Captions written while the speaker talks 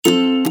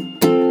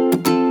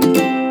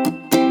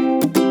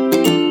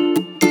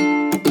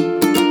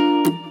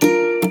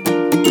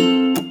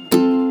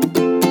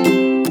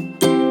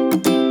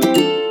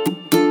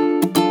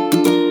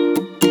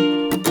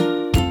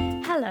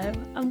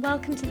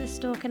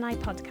and I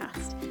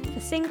podcast for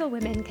single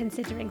women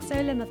considering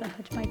solo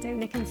motherhood by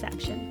donor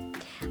conception.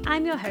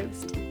 I'm your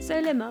host,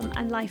 solo mum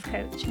and life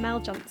coach Mel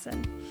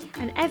Johnson,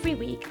 and every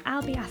week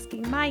I'll be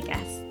asking my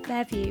guests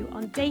their view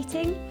on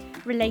dating,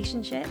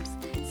 relationships,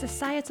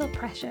 societal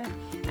pressure,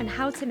 and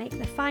how to make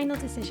the final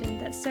decision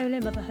that solo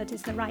motherhood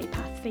is the right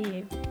path for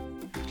you.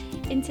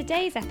 In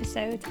today's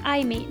episode,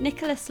 I meet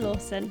Nicola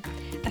Slawson,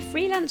 a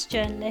freelance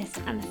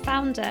journalist and the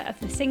founder of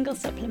the Single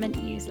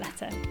Supplement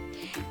newsletter.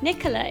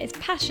 Nicola is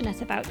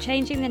passionate about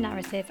changing the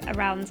narrative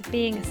around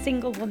being a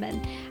single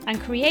woman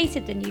and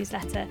created the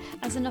newsletter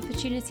as an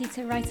opportunity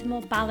to write a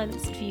more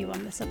balanced view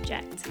on the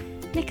subject.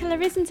 Nicola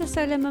isn't a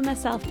solo mum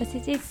herself, but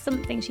it is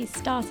something she's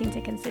starting to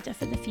consider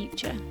for the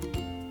future.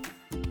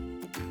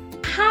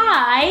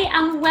 Hi,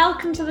 and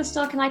welcome to the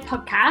Stalk and I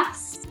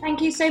podcast. Thank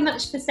you so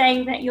much for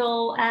saying that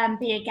you'll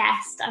be a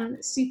guest.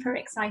 I'm super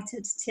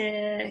excited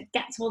to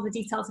get to all the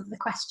details of the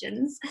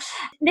questions.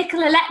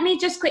 Nicola, let me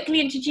just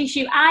quickly introduce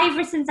you. I've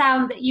written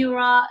down that you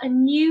are a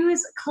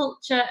news,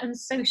 culture and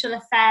social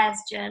affairs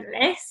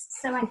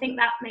journalist. So I think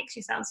that makes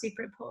you sound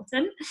super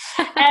important.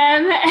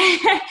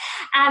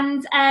 And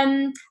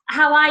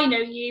how I know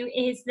you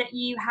is that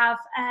you have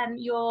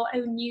your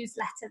own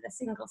newsletter, The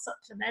Single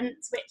Supplement,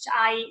 which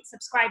I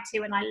subscribe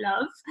to and I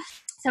love.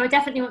 So I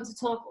definitely want to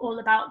talk all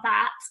about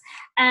that.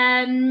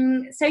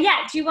 So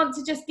yeah, do you want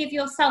to just give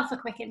yourself a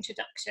quick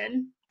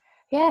introduction?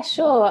 Yeah,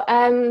 sure.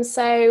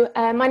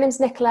 My name's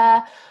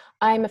Nicola.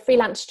 I'm a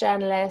freelance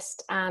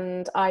journalist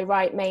and I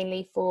write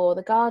mainly for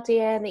The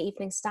Guardian, The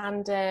Evening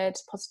Standard,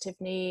 Positive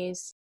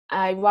News.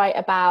 I write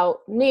about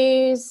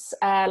news,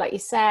 like you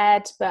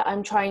said, but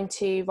I'm trying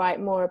to write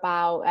more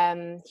about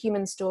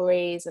human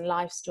stories and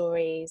life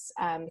stories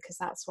because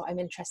that's what I'm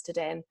interested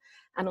in.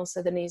 And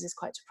also the news is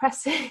quite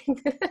depressing.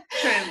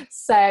 True.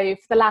 So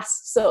for the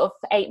last sort of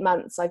 8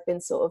 months, I've been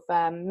sort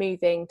of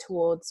moving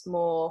towards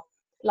more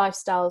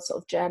lifestyle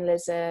sort of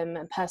journalism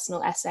and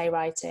personal essay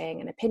writing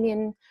and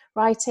opinion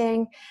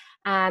writing.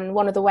 And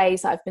one of the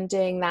ways that I've been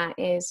doing that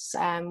is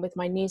with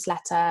my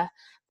newsletter,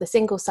 The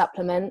Single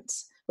Supplement,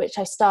 which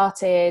I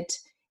started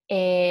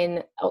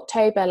in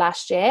October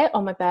last year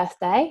on my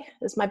birthday.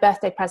 It was my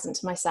birthday present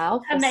to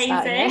myself.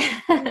 Amazing.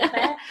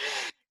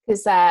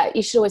 Because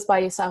you should always buy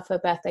yourself a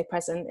birthday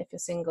present if you're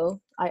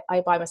single.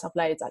 I buy myself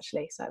loads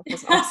actually, so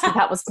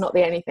that was not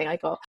the only thing I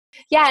got.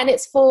 Yeah, and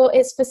it's for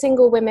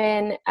single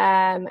women,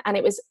 and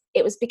it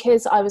was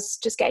because I was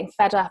just getting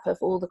fed up of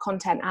all the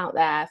content out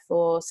there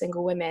for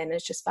single women.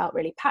 It just felt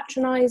really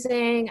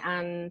patronising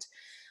and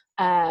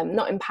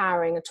not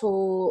empowering at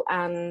all,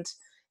 and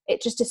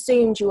it just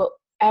assumed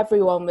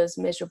everyone was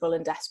miserable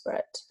and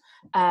desperate.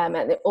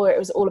 Or it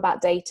was all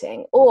about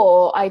dating,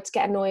 or I'd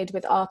get annoyed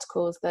with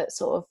articles that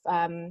sort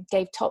of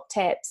gave top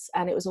tips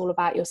and it was all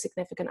about your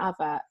significant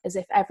other, as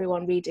if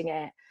everyone reading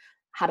it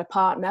had a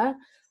partner.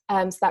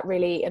 So that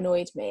really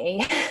annoyed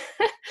me.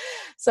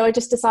 So I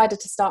just decided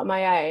to start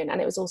my own,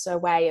 and it was also a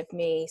way of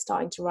me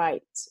starting to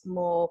write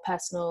more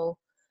personal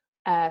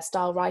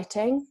style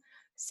writing.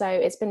 So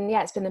it's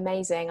been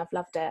amazing. I've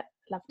loved it.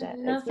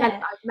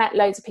 I've met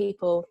loads of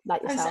people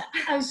like yourself.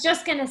 I was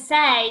just going to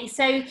say,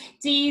 so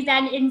do you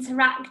then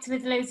interact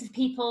with loads of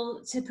people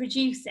to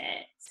produce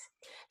it?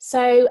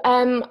 So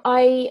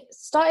I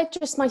started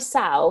just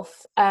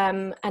myself,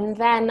 and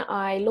then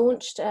I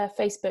launched a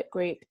Facebook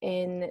group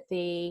in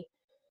I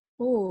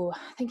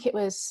think it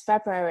was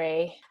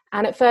February.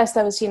 And at first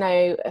there was,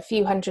 a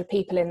few hundred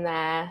people in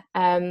there.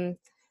 And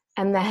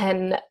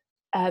then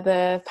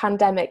the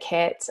pandemic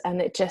hit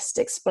and it just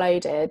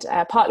exploded,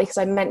 partly because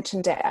I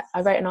mentioned it. I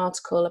wrote an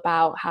article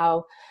about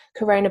how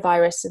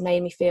coronavirus had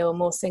made me feel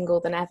more single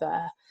than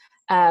ever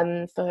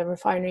for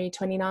Refinery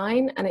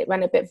 29, and it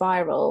went a bit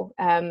viral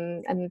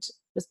and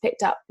was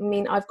picked up. I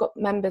mean, I've got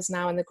members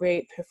now in the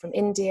group who are from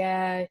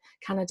India,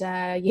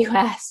 Canada,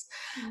 US,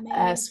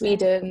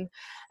 Sweden.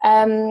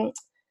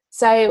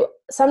 So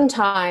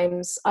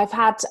sometimes I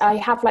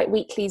have like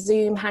weekly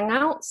Zoom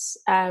hangouts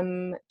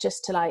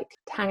just to like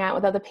hang out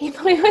with other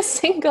people who are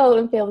single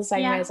and feel the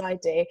same way as I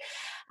do.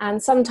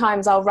 And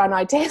sometimes I'll run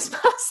ideas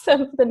past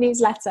them for the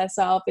newsletter.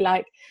 So I'll be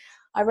like,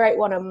 I wrote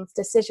one on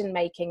decision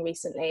making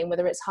recently and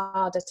whether it's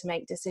harder to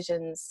make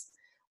decisions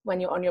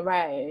when you're on your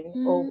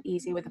own or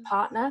easy with a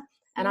partner.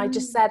 And I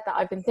just said that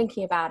I've been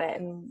thinking about it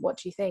and what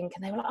do you think?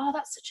 And they were like, oh,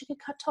 that's such a good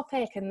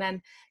topic. And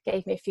then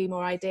gave me a few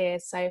more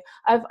ideas. So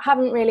I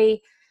haven't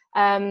really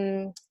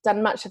done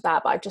much of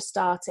that, but I've just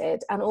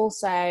started. And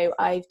also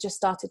I've just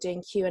started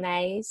doing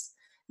Q&As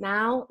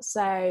now.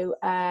 So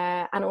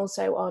and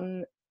also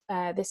on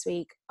this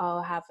week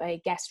I'll have a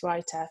guest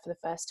writer for the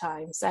first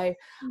time. So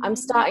I'm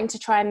starting to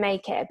try and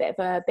make it a bit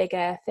of a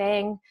bigger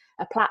thing,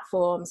 a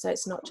platform, so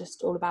it's not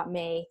just all about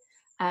me.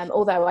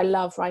 Although I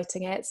love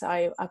writing it, so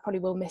I probably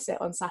will miss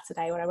it on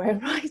Saturday when I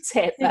won't write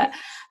it.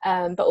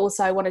 But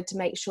also I wanted to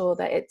make sure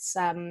that it's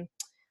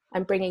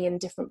I'm bringing in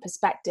different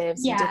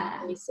perspectives and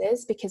different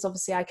voices, because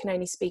obviously I can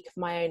only speak of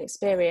my own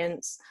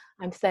experience.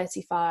 I'm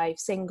 35,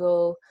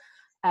 single,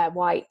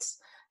 white,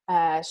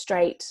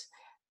 straight,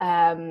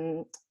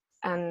 and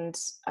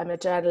I'm a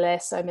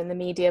journalist, so I'm in the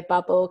media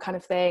bubble kind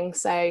of thing.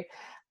 So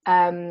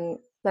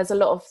there's a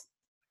lot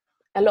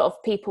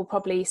of people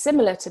probably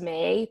similar to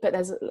me, but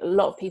there's a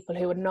lot of people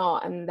who are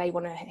not, and they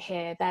want to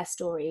hear their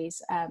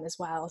stories as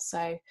well.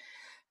 So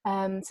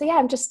yeah,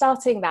 I'm just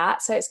starting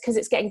that. So it's because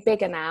it's getting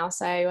bigger now.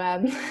 So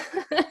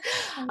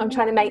I'm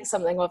trying to make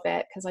something of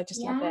it because I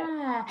just love it.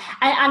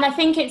 And I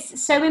think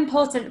it's so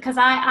important because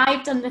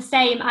I've done the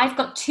same. I've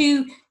got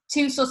two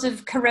sort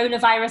of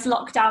coronavirus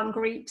lockdown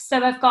groups.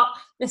 So I've got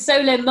the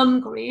solo mum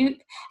group.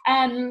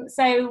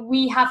 So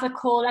we have a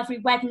call every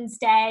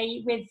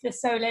Wednesday with the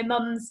solo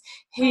mums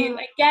who,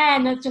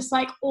 again, are just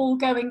like all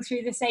going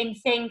through the same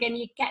thing. And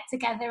you get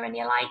together and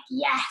you're like,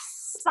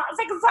 yes, that's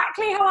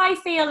exactly how I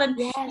feel. And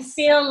you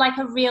feel like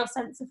a real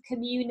sense of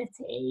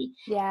community.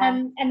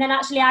 And then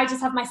actually I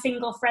just have my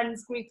single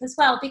friends group as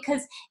well,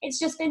 because it's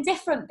just been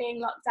different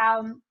being locked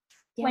down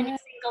when you're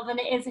single than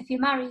it is if you're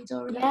married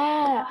or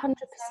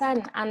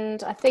 100%.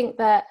 And I think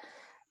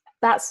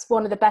that's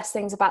one of the best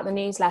things about the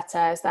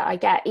newsletter, is that I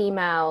get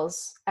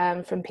emails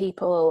from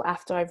people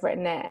after I've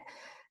written it,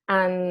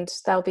 and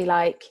they'll be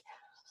like,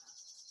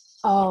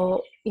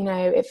 oh,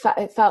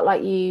 it felt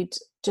like you'd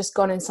just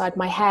gone inside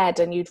my head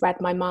and you'd read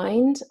my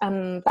mind.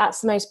 And that's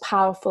the most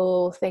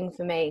powerful thing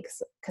for me,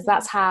 because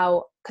that's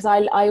how, because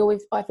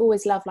I've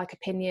always loved like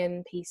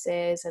opinion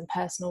pieces and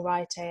personal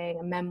writing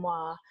and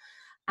memoir.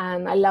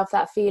 And I love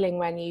that feeling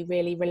when you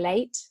really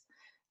relate.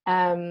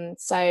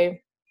 So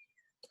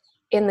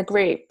in the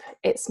group,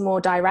 it's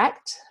more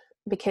direct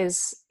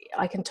because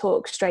I can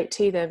talk straight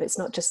to them. It's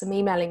not just them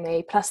emailing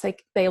me. Plus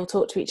they all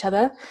talk to each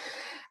other.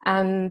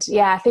 And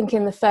I think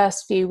in the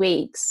first few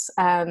weeks,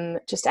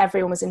 just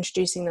everyone was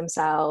introducing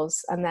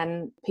themselves, and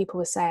then people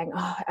were saying,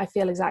 oh, I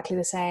feel exactly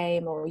the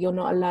same, or you're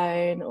not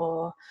alone,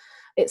 or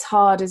it's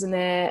hard, isn't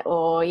it?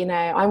 Or,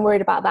 I'm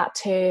worried about that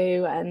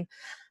too. And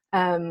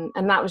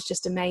that was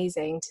just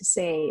amazing to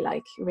see.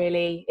 Like,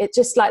 really, it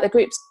just like the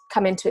group's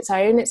come into its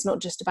own. It's not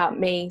just about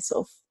me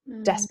sort of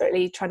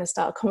desperately trying to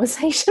start a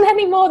conversation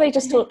anymore. They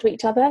just talk to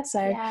each other.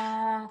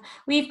 So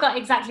we've got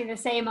exactly the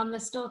same on the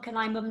Stalk and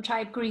I Mum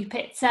Tribe group.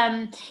 It's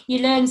you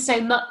learn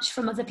so much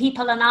from other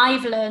people, and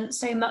I've learned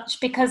so much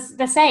because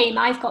the same,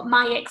 I've got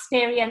my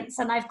experience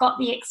and I've got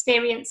the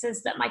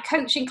experiences that my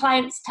coaching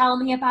clients tell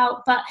me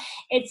about, but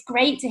it's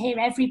great to hear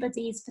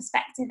everybody's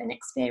perspective and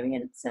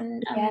experience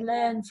and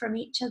learn from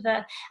each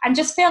other and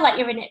just feel like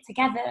you're in it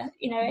together.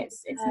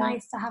 It's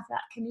nice to have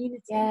that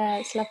community.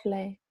 It's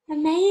lovely.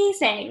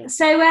 Amazing.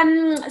 So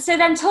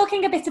then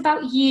talking a bit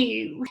about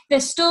you, the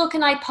Stalk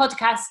and I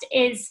podcast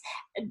is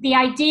the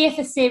idea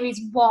for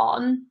series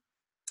 1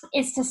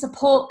 is to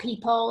support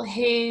people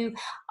who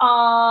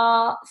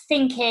are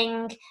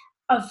thinking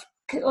of,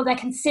 or they're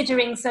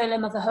considering solo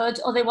motherhood,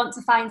 or they want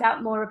to find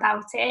out more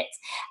about it.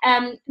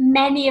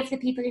 Many of the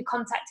people who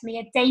contact me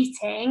are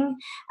dating,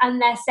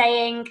 and they're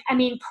saying,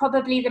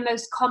 probably the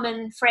most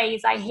common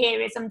phrase I hear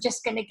is, I'm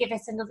just going to give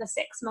it another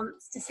 6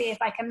 months to see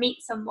if I can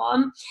meet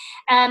someone.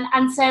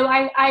 And so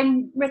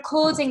I'm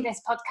recording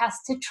this podcast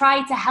to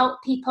try to help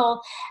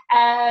people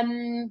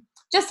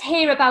just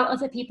hear about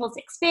other people's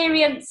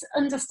experience,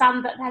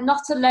 understand that they're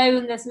not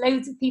alone. There's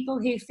loads of people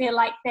who feel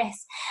like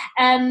this.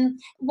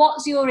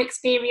 What's your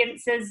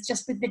experiences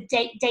just with the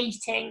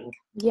dating?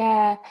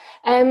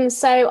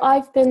 So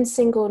I've been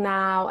single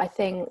now, I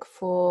think,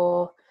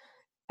 for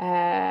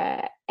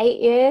 8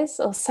 years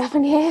or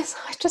 7 years.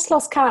 I just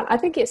lost count. I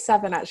think it's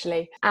 7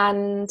 actually.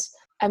 And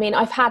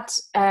I've had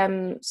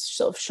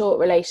sort of short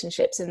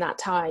relationships in that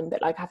time,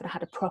 but like I haven't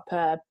had a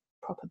proper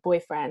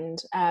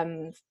boyfriend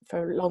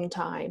for a long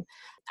time.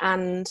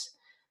 And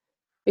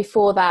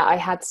before that I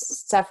had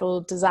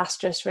several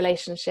disastrous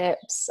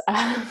relationships.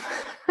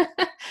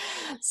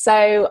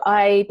 So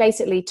I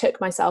basically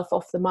took myself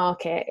off the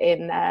market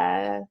in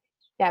it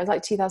was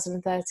like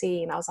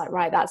 2013. I was like,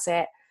 right, that's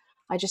it.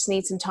 I just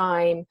need some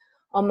time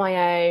on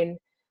my own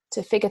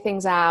to figure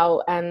things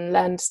out and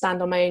learn to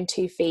stand on my own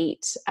 2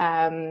 feet,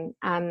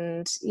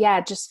 and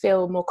just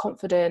feel more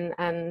confident,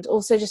 and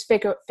also just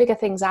figure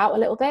things out a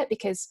little bit,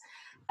 because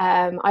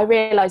I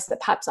realized that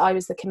perhaps I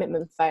was the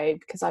commitment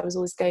phobe, because I was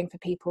always going for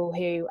people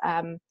who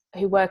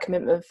were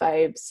commitment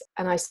phobes,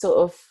 and I sort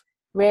of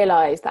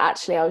realized that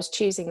actually I was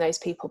choosing those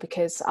people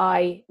because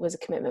I was a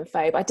commitment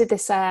phobe. I did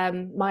this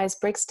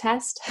Myers-Briggs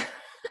test.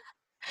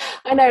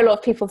 I know a lot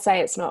of people say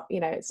it's not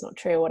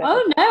true or whatever.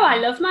 Oh no, I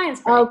love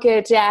Myers-Briggs. Oh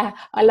good, yeah,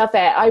 I love it.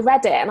 I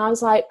read it and I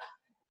was like,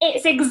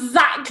 it's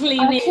exactly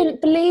me. I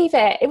couldn't believe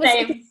it. It was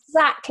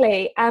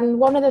exactly. And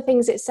one of the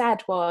things it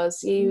said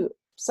was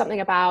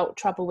something about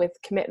trouble with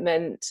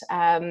commitment,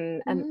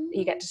 and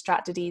you get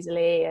distracted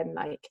easily, and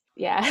like,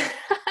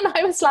 and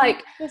I was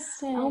like,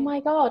 oh my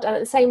God. And at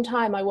the same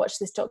time, I watched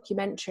this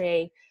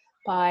documentary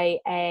by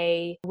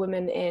a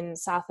woman in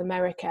South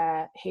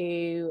America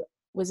who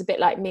was a bit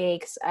like me,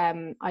 because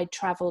I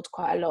travelled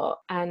quite a lot,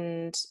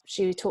 and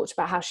she talked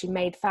about how she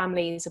made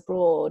families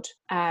abroad,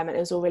 and it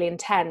was all really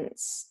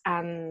intense,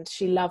 and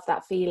she loved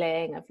that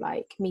feeling of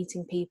like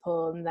meeting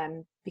people and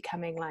then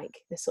becoming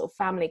like this sort of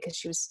family, because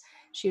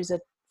she was a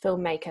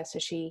filmmaker, so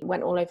she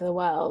went all over the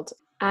world.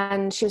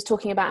 And she was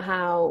talking about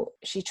how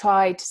she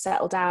tried to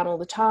settle down all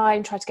the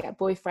time, tried to get a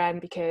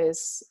boyfriend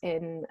because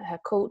in her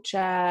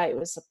culture it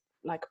was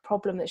like a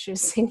problem that she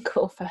was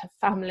single for her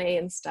family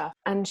and stuff.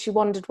 And she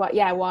wondered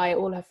why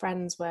all her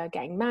friends were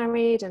getting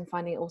married and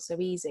finding it all so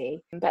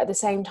easy. But at the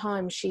same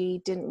time,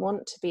 she didn't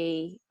want to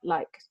be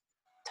like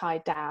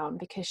tied down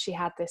because she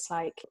had this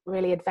like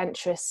really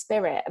adventurous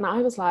spirit. And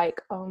I was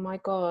like, oh my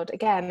God,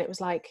 again, it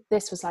was like,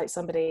 this was like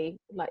somebody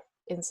like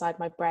inside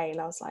my brain.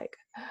 I was like,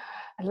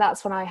 and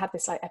that's when I had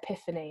this like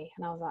epiphany,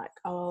 and I was like,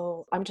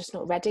 oh, I'm just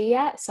not ready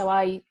yet. So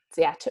I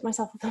took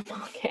myself off the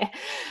market.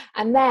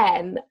 And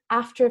then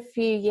after a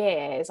few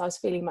years, I was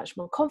feeling much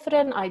more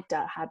confident. I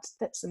had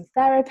some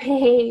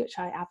therapy, which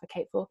I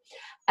advocate for,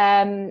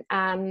 and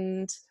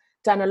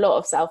done a lot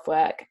of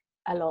self-work,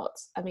 a lot.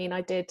 I mean,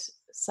 I did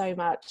so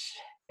much.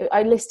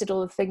 I listed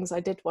all the things I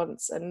did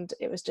once, and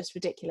it was just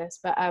ridiculous.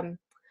 But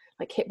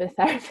like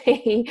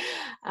hypnotherapy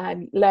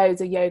and loads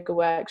of yoga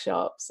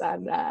workshops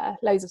and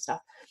loads of stuff.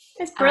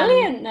 It's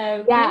brilliant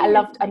though. Yeah,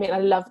 brilliant. I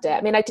loved it.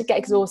 I mean, I did get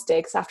exhausted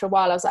because after a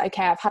while I was like,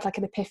 okay, I've had like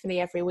an epiphany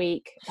every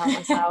week about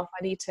myself.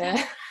 I need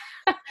to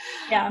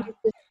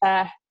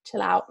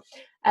chill out.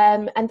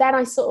 And then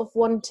I sort of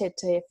wanted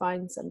to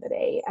find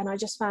somebody, and I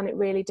just found it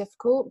really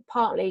difficult,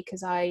 partly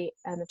because I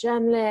am a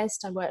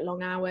journalist, I work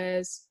long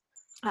hours.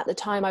 At the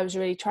time, I was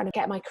really trying to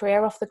get my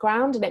career off the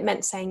ground, and it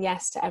meant saying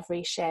yes to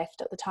every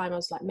shift. At the time, I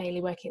was like mainly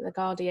working at The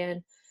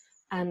Guardian,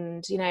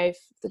 and you know, if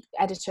the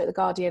editor at The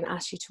Guardian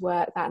asks you to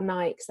work that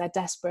night because they're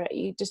desperate,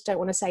 you just don't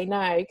want to say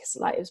no, because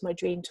like it was my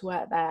dream to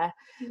work there.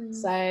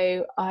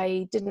 So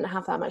I didn't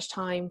have that much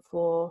time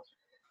for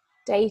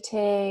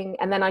dating,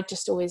 and then I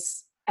just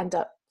always end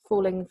up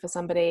falling for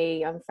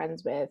somebody I'm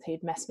friends with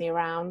who'd mess me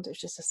around. It was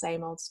just the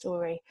same old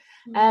story.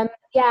 So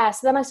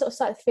then I sort of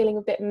started feeling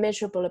a bit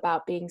miserable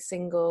about being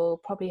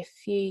single probably a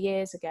few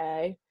years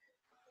ago,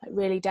 like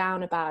really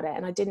down about it,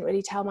 and I didn't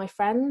really tell my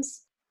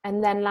friends.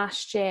 And then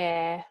last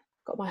year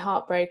got my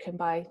heart broken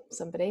by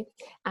somebody,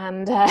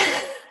 and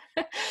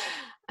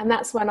and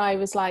that's when I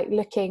was like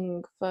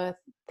looking for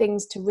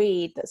things to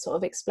read that sort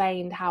of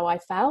explained how I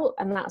felt,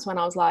 and that's when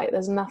I was like,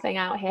 there's nothing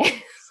out here.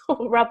 It's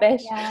all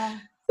rubbish.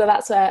 So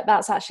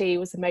that's actually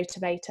was the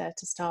motivator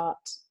to start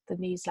the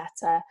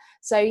newsletter.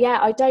 So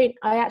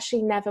I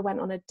actually never went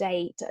on a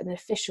date, an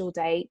official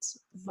date,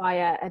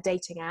 via a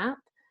dating app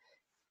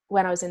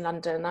when I was in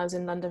London. I was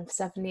in London for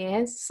 7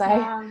 years. So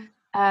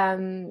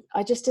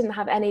I just didn't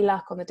have any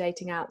luck on the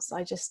dating apps.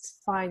 I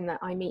just find that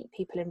I meet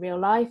people in real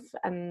life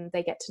and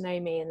they get to know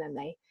me and then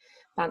they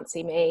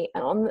fancy me.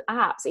 And on the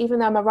apps, even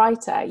though I'm a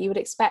writer, you would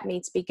expect me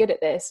to be good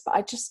at this, but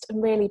I just am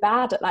really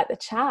bad at like the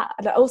chat.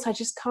 And also I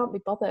just can't be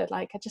bothered.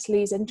 Like I just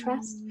lose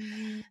interest.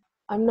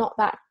 I'm not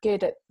that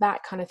good at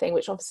that kind of thing,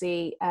 which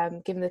obviously,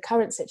 given the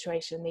current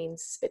situation,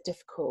 means it's a bit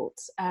difficult.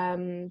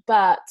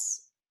 But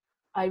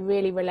I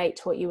really relate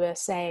to what you were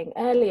saying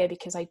earlier,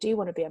 because I do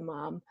want to be a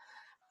mum.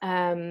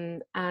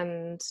 And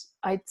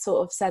I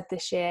sort of said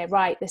this year,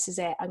 right, this is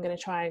it. I'm going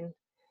to try and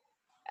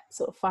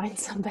sort of find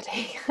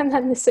somebody, and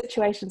then the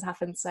situations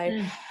happen.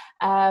 So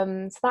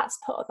that's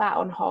put that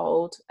on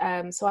hold.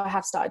 So I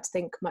have started to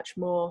think much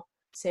more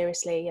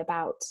seriously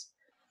about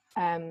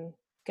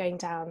going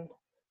down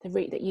the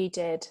route that you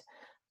did.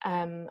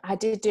 I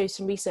did do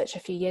some research a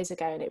few years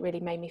ago, and it really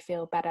made me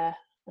feel better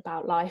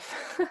about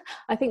life.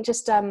 I think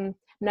just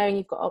knowing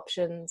you've got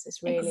options is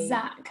really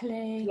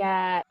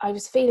I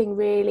was feeling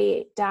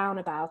really down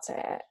about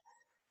it.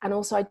 And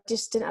also I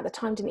just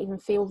didn't even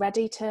feel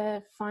ready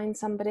to find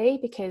somebody,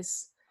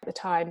 because at the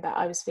time that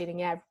I was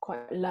feeling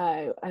quite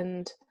low,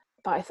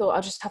 but I thought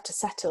I'll just have to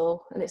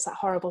settle, and it's that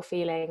horrible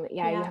feeling that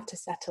you have to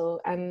settle.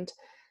 And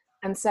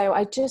so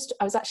I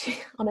was actually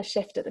on a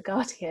shift at The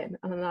Guardian,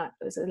 and it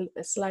was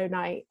a slow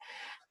night,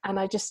 and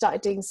I just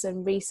started doing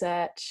some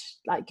research,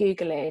 like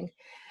Googling,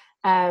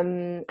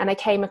 and I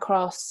came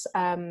across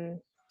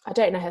I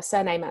don't know her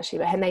surname actually,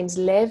 but her name's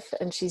Liv,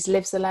 and she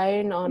lives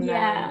alone on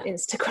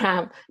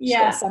Instagram. She's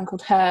got a son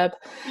called Herb.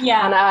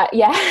 And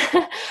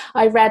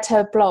I read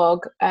her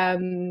blog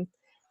on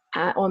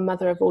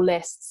Mother of All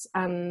Lists,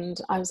 and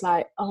I was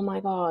like, oh my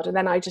God. And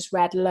then I just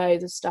read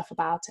loads of stuff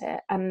about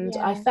it, and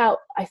I felt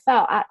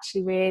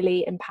actually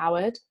really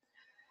empowered.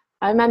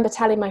 I remember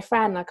telling my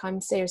friend, like, I'm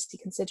seriously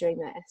considering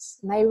this,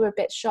 and they were a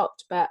bit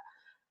shocked, but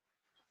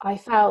I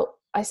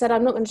said,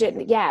 I'm not going to do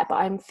it yet, but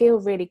I feel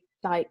really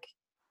like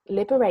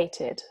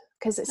liberated,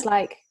 because it's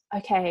like,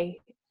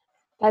 okay,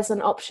 there's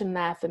an option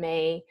there for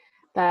me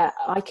that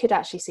I could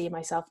actually see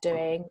myself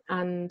doing,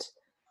 and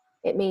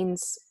it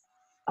means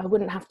I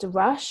wouldn't have to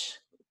rush,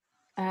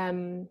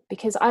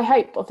 because I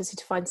hope obviously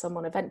to find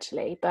someone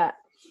eventually, but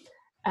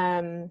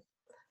then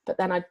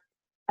I'd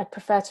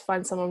prefer to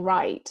find someone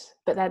right.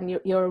 But then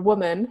you're a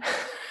woman,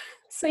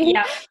 so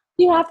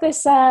you have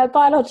this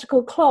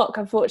biological clock,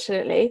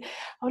 unfortunately.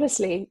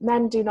 Honestly,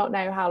 men do not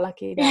know how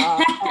lucky they are.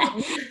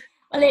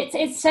 Well,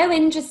 it's so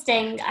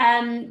interesting,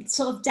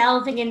 sort of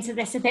delving into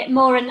this a bit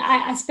more, and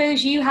I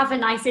suppose you have a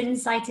nice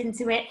insight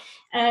into it,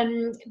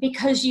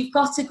 because you've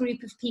got a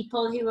group of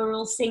people who are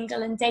all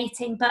single and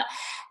dating. But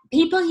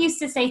people used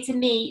to say to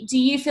me, do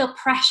you feel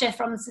pressure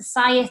from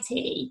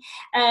society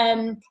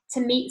to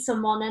meet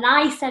someone? And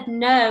I said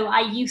no.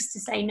 I used to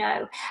say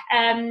no,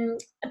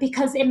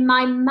 because in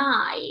my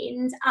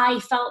mind, I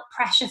felt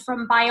pressure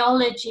from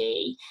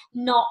biology,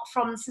 not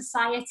from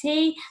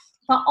society.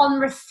 But on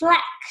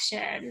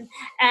reflection,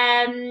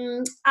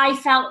 I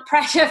felt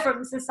pressure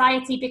from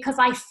society because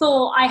I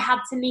thought I had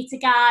to meet a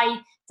guy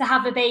to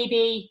have a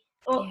baby,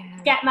 or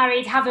get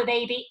married, have a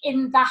baby,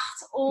 in that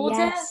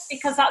order,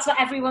 because that's what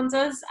everyone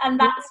does, and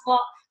that's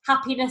what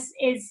happiness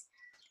is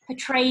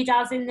portrayed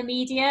as in the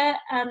media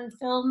and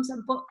films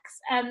and books.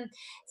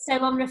 So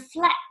on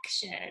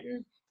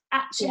reflection,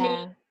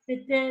 actually,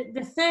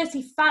 the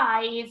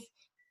 35,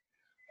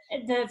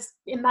 the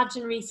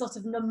imaginary sort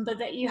of number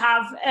that you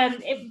have,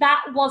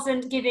 that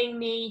wasn't giving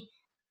me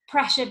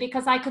pressure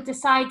because I could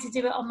decide to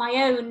do it on my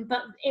own,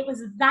 but it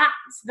was that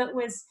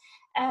was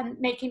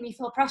making me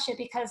feel pressure,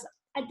 because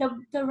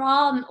there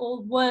aren't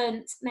or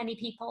weren't many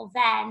people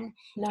then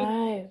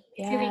doing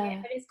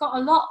it, but it's got a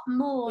lot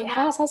more it now.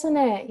 has, hasn't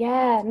it?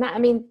 Yeah. I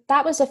mean,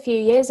 that was a few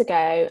years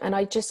ago, and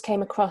I just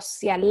came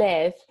across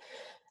Liv,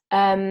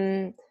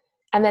 and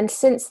then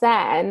since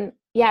then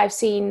I've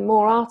seen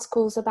more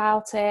articles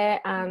about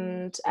it,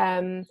 and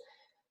I've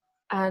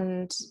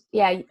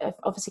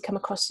obviously come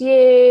across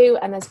you,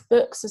 and there's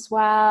books as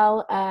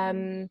well,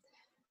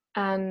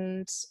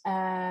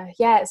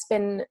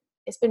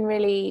 it's been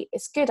really,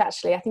 it's good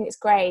actually. I think it's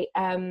great.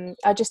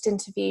 I just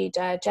interviewed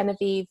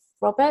Genevieve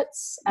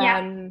Roberts, who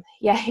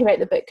wrote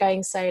the book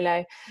Going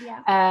Solo.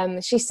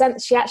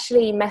 She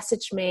actually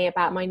messaged me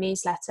about my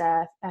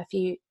newsletter a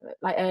few,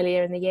 like,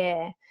 earlier in the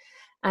year,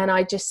 and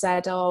I just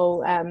said,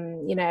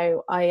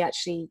 I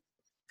actually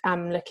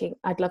am looking,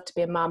 I'd love to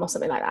be a mum or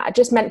something like that. I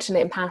just mentioned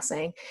it in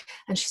passing,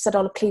 and she said,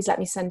 please let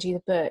me send you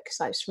the book.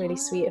 So it's really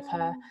sweet of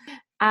her.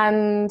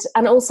 And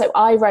also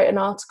I wrote an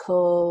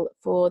article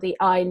for the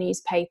I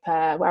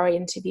newspaper where I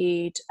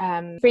interviewed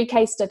 3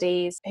 case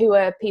studies who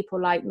were people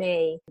like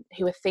me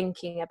who were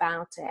thinking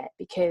about it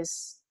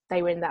because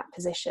they were in that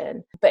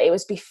position, but it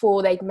was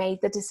before they'd made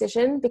the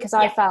decision, because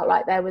I felt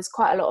like there was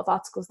quite a lot of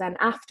articles then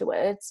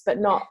afterwards, but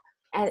not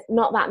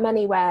that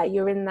many where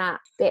you're in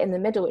that bit in the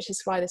middle, which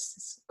is why this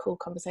is a cool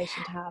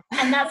conversation to have.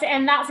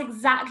 And that's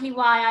exactly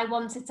why I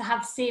wanted to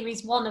have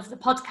series 1 of the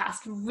podcast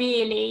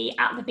really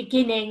at the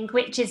beginning,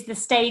 which is the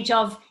stage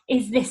of,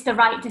 is this the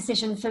right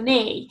decision for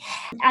me?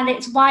 And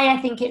it's why I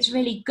think it's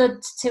really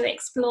good to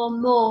explore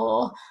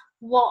more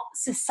what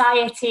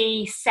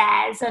society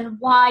says and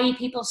why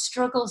people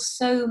struggle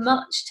so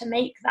much to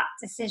make that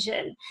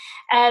decision.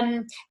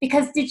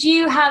 Because did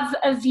you have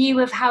a view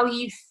of how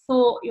you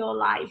thought your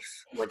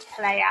life would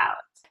play out?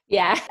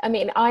 Yeah, I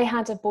mean, I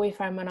had a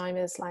boyfriend when I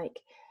was like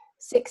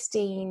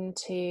 16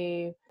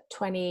 to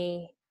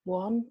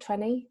 21,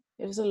 20.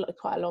 It was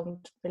quite a long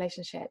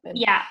relationship.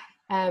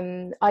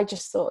 And I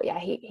just thought,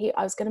 I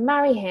was going to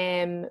marry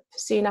him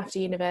soon after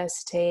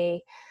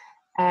university.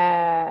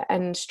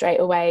 And straight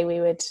away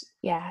we would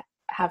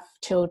have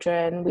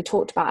children. We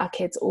talked about our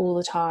kids all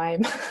the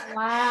time.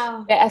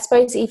 Wow. I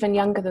suppose even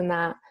younger than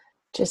that,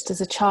 just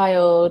as a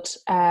child,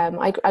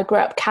 I grew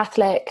up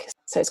Catholic,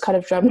 so it's kind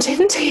of drummed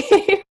into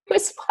you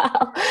as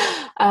well.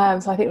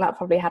 So I think that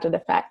probably had an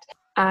effect.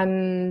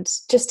 And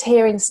just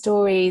hearing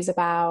stories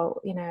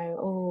about,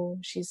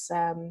 she's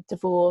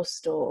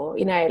divorced, or,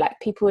 like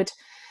people would,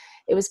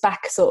 it was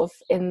back sort of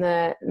in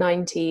the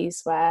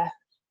 90s where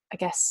I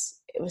guess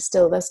there's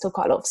still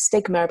quite a lot of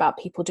stigma about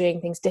people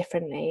doing things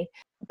differently.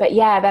 But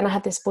then I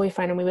had this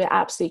boyfriend and we were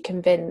absolutely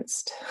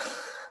convinced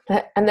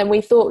and then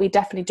we thought we'd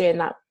definitely do in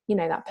that,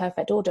 that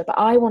perfect order, but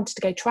I wanted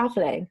to go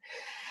traveling,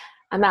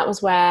 and that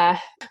was where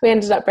we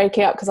ended up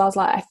breaking up, because I was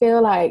like, I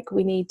feel like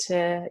we need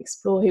to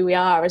explore who we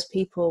are as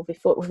people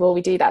before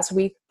we do that. So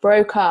we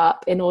broke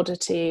up in order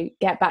to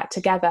get back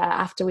together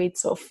after we'd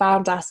sort of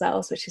found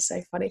ourselves, which is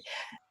so funny.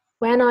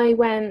 When I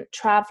went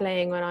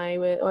traveling, I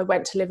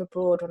went to live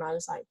abroad when I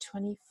was like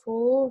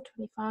 24,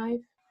 25,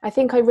 I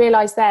think I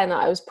realised then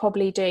that I was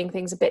probably doing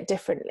things a bit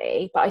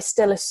differently, but I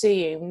still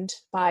assumed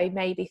by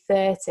maybe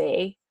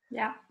 30,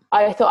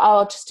 I thought,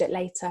 I'll just do it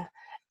later.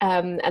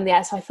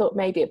 So I thought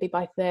maybe it'd be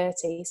by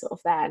 30 sort of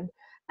then,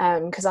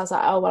 because I was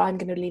like, I'm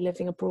going to be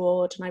living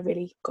abroad, and I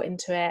really got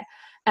into it.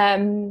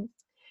 And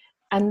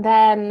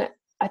then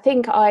I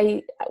think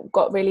I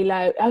got really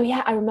low.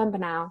 I remember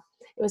now.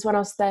 It was when I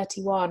was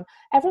 31.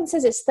 Everyone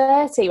says it's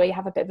 30 where you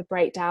have a bit of a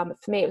breakdown,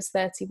 but for me it was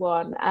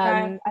 31.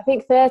 I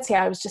think 30,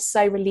 I was just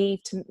so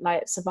relieved to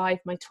like survive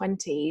my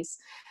 20s,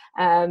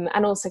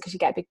 and also because you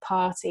get a big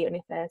party when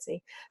you're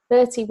 30.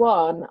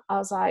 31, I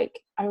was like,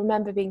 I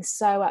remember being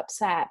so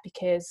upset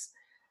because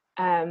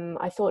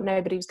I thought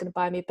nobody was going to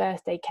buy me a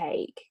birthday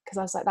cake, because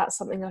I was like, that's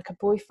something like a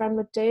boyfriend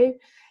would do.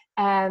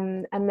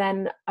 And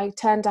then I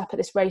turned up at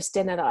this roast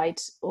dinner that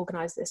I'd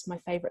organised at my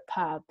favourite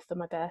pub for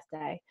my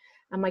birthday,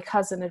 and my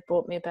cousin had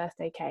brought me a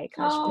birthday cake,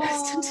 and I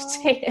just burst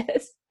into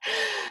tears.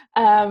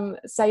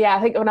 I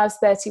think when I was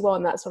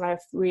 31, that's when I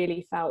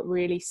really felt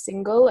really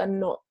single and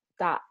not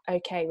that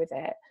okay with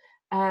it.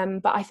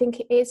 But I think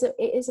it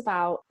is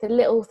about the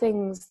little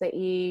things that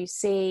you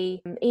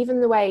see, even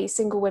the way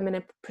single women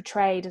are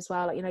portrayed as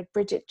well, like, you know,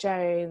 Bridget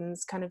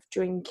Jones kind of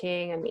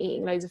drinking and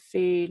eating loads of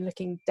food,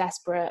 looking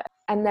desperate.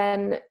 And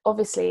then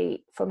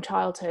obviously from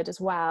childhood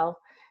as well,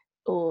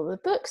 all the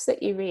books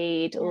that you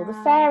read, all the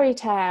fairy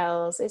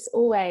tales, it's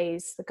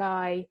always the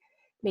guy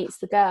meets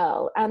the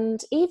girl.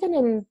 And even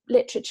in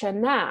literature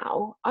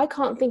now, I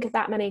can't think of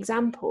that many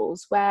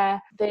examples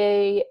where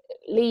the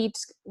lead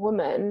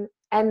woman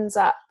ends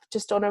up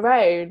just on her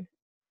own.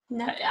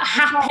 No,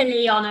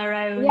 happily on her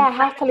own. Yeah,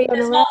 happily on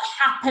her own. Not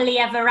happily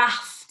ever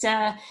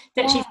after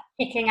that she's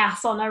kicking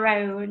ass on her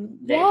own.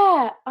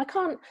 Yeah,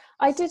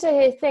 I did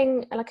a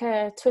thing, like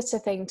a Twitter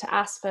thing, to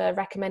ask for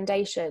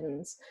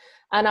recommendations,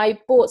 and I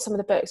bought some of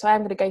the books, so I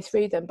am going to go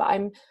through them,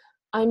 but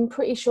I'm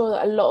pretty sure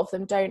that a lot of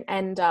them don't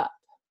end up,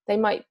 they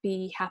might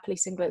be happily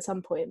single at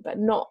some point, but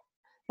not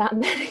that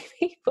many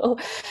people.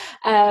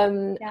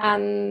 And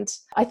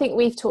I think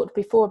we've talked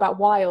before about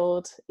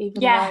Wild,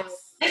 even. Yes. Wild.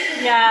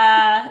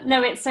 Yeah,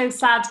 no, it's so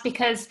sad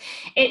because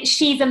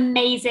she's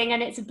amazing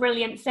and it's a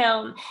brilliant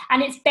film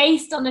and it's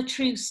based on a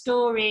true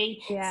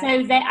story.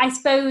 So that, I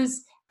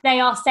suppose they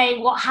are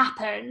saying what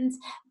happened,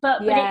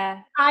 but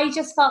I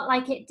just felt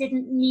like it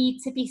didn't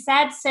need to be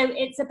said. So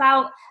it's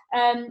about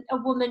a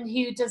woman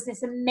who does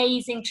this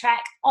amazing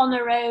trek on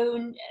her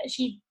own.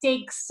 She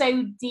digs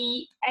so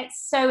deep.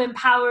 It's so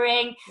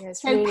empowering,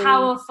 it's so really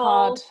powerful.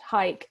 Hard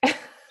hike.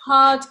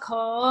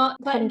 Hardcore.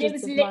 But it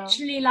was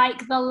literally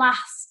like the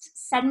last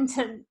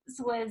sentence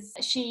was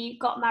she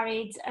got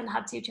married and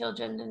had 2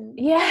 children, and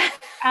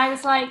I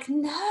was like,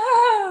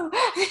 no.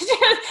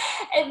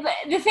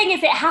 The thing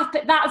is, it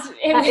happened.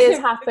 It is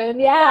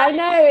happened. I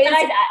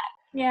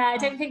know. I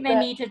don't think they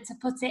needed to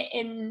put it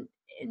in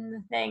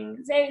the thing.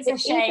 So it's a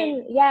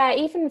shame.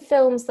 Even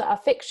films that are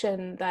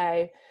fiction,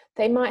 though,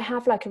 they might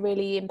have like a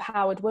really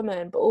empowered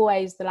woman, but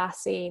always the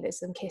last scene is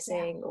them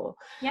kissing or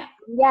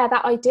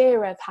that idea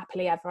of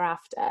happily ever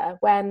after,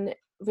 when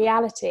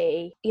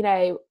reality, you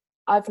know,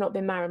 I've not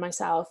been married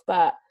myself,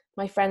 but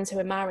my friends who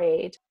are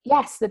married,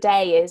 yes, the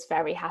day is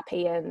very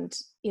happy, and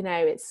you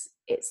know,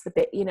 it's the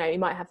bit, you know, you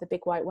might have the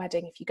big white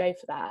wedding if you go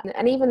for that,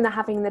 and even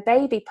having the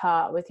baby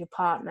part with your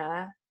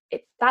partner,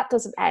 that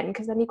doesn't end,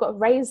 because then you've got to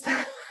raise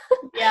them.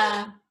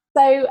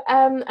 So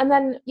and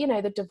then, you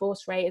know, the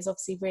divorce rate is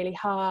obviously really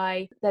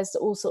high. There's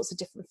all sorts of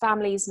different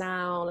families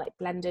now, like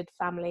blended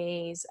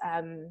families,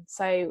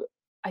 so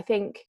I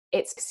think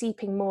it's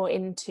seeping more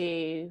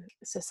into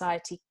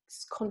society's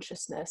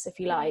consciousness, if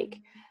you like,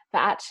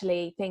 that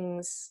actually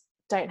things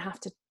don't have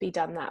to be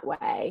done that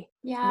way.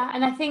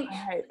 And I think, I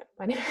hope,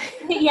 anyway.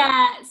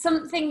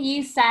 Something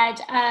you said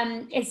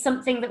is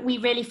something that we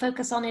really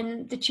focus on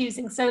in the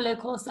Choosing Solo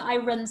course that I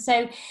run.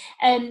 So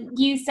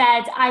you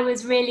said, I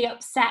was really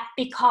upset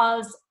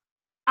because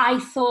I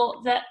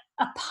thought that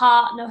a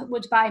partner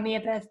would buy me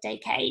a birthday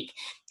cake.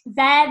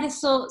 They're the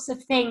sorts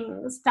of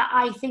things that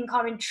I think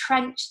are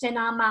entrenched in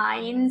our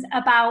minds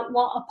about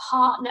what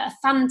a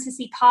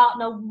fantasy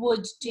partner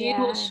would do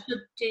or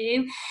should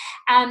do.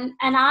 And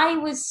I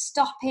was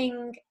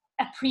stopping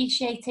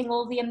appreciating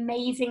all the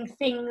amazing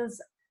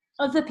things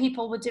other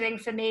people were doing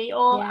for me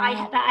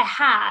that I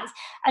had,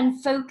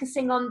 and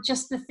focusing on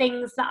just the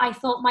things that I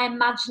thought my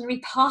imaginary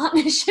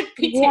partner should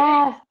be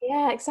doing.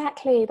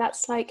 Exactly.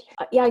 That's like,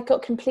 I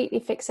got completely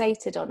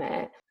fixated on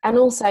it. And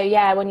also,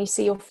 when you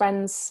see your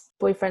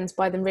boyfriends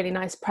buy them really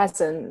nice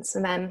presents,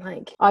 and then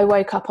like I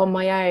woke up on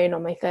my own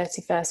on my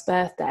 31st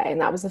birthday,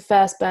 and that was the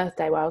first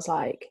birthday where I was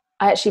like,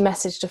 I actually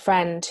messaged a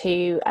friend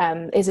who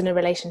is in a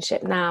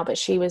relationship now, but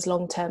she was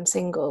long-term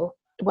single,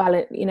 well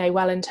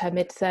into her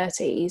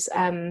mid-30s,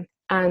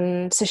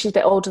 and so she's a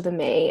bit older than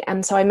me,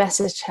 and so I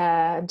messaged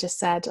her and just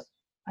said,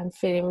 I'm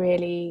feeling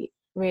really,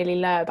 really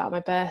low about my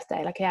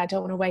birthday, like I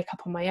don't want to wake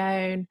up on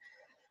my own.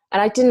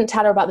 And I didn't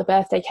tell her about the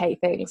birthday cake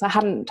things. I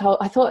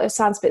thought it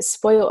sounds a bit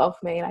spoiled of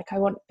me, like I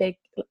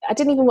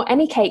didn't even want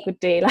any cake would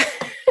do, like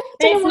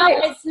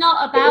it's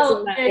not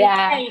about the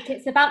cake,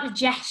 it's about the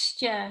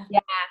gesture.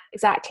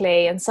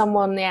 Exactly. And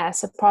someone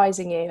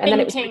surprising you, and then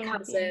it was my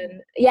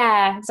cousin.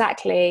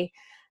 Exactly.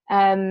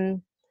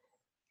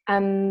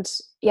 And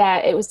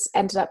it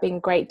ended up being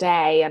a great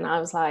day, and I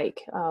was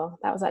like, oh,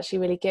 that was actually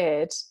really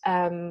good,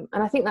 and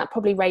I think that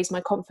probably raised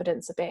my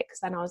confidence a bit, because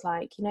then I was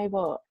like, you know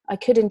what, I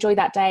could enjoy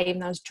that day even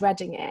though I was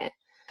dreading it.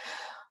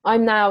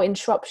 I'm now in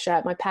Shropshire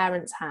at my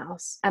parents'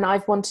 house, and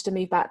I've wanted to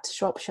move back to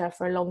Shropshire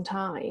for a long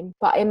time,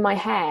 but in my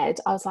head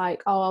I was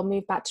like, oh, I'll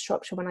move back to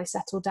Shropshire when I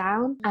settle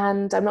down,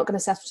 and I'm not going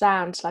to settle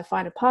down until I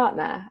find a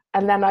partner.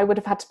 And then I would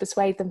have had to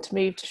persuade them to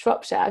move to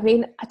Shropshire. I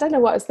mean, I don't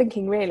know what I was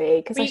thinking really,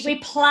 because we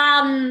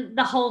plan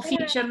the whole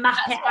future, map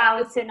it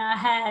out in our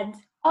head.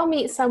 I'll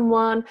meet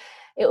someone,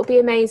 it'll be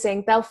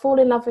amazing, they'll fall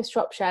in love with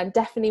Shropshire and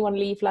definitely want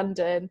to leave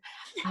London,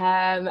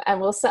 and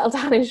we'll settle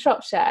down in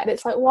Shropshire. And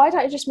it's like, why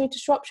don't I just move to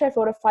Shropshire if I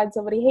want to find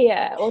somebody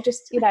here, or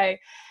just, you know.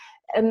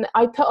 And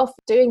I put off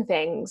doing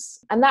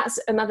things, and that's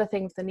another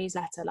thing for the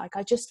newsletter, like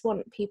I just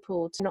want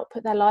people to not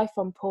put their life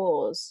on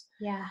pause,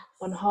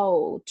 on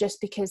hold,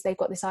 just because they've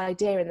got this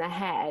idea in their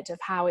head of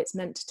how it's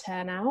meant to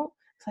turn out.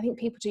 because I think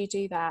people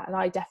do that, and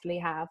I definitely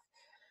have.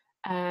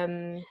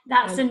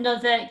 That's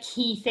another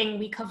key thing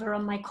we cover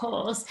on my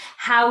course,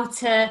 how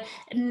to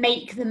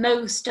make the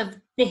most of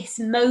this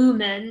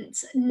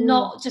moment,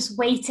 not just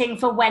waiting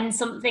for when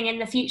something in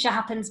the future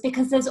happens,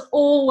 because there's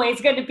always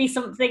going to be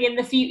something in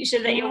the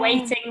future that you're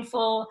waiting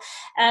for.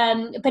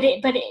 But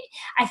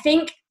I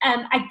think,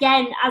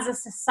 again, as a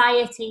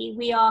society,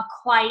 we are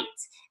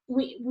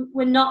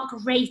we're not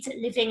great at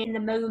living in the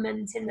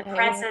moment, in the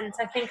present.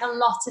 I think a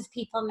lot of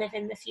people live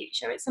in the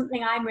future. It's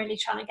something I'm really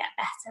trying to get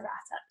better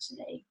at,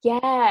 actually.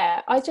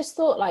 Yeah, I just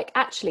thought, like,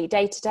 actually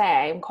day to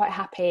day I'm quite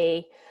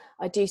happy.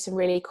 I do some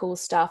really cool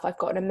stuff. I've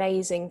got an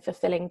amazing,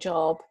 fulfilling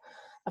job.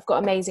 I've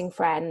got amazing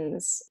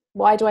friends.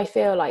 Why do I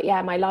feel like,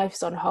 my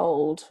life's on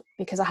hold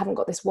because I haven't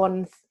got this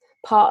one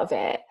part of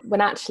it,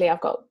 when actually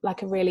I've got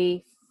like a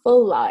really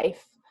full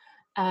life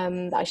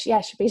that I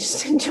should be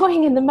just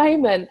enjoying in the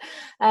moment.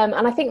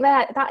 And I think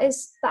that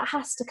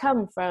has to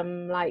come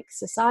from like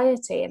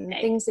society and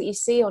things that you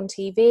see on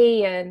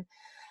TV and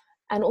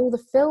all the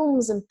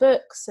films and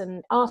books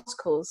and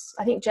articles.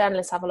 I think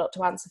journalists have a lot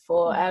to answer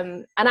for.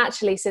 And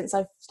actually, since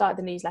I've started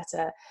the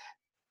newsletter,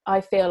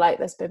 I feel like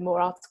there's been more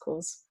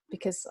articles,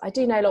 because I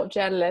do know a lot of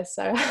journalists,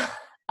 so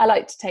I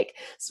like to take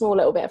a small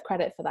little bit of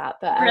credit for that.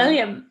 But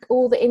brilliant.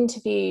 All the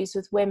interviews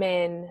with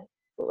women,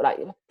 like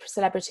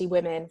celebrity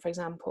women, for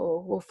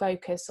example, will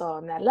focus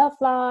on their love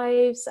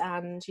lives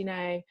and,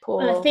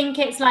 Well, I think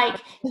it's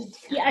like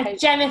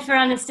Jennifer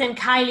Aniston,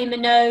 Kylie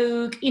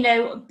Minogue,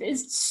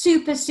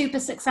 super, super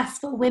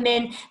successful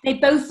women. They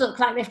both look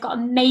like they've got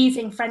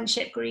amazing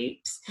friendship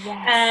groups,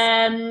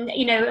 amazing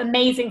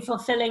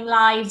fulfilling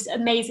lives,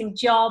 amazing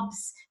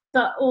jobs.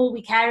 But all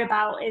we care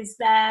about is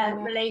their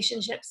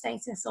relationship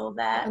status or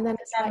their mums.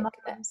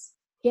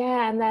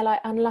 And they're like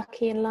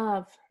unlucky in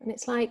love. And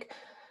it's like,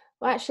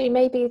 well, actually,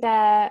 maybe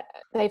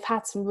they've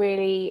had some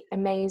really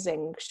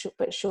amazing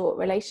but short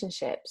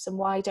relationships. And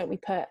why don't we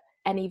put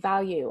any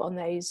value on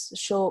those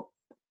short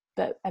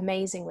but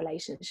amazing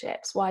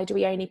relationships? Why do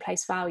we only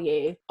place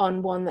value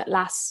on one that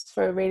lasts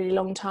for a really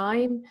long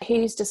time?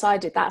 Who's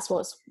decided that's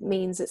what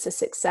means it's a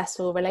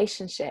successful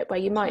relationship, where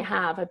you might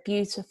have a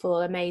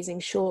beautiful, amazing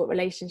short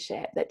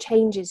relationship that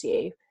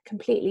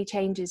completely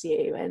changes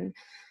you, and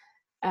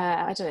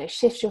I don't know,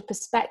 shifts your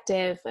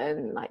perspective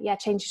and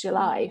changes your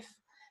life,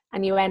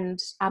 and you end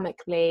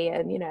amicably,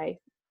 and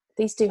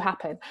these do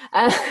happen,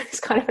 these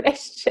kind of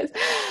relationships.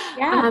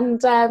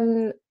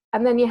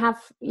 And then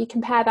you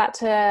compare that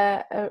to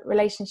a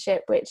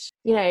relationship which,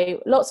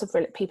 lots of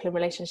people in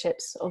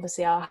relationships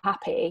obviously are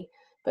happy,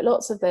 but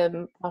lots of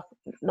them are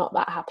not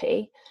that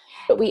happy.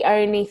 But we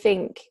only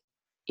think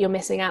you're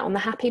missing out on the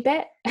happy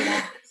bit.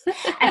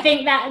 I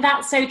think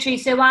that's so true.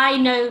 So I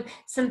know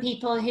some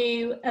people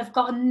who have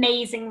got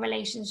amazing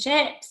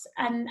relationships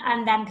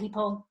and then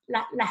people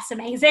less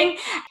amazing.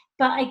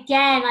 But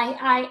again,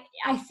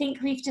 I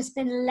think we've just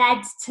been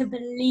led to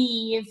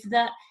believe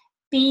that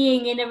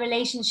being in a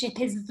relationship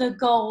is the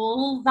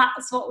goal.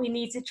 That's what we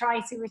need to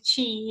try to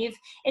achieve.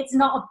 It's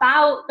not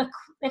about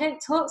they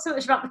don't talk so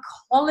much about the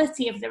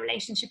quality of the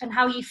relationship and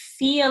how you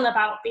feel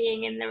about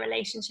being in the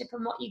relationship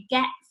and what you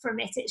get from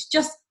it. It's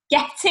just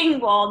getting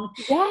one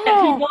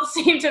that people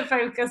seem to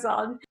focus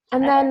on.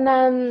 And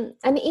then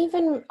and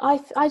even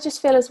I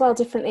just feel as well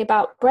differently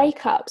about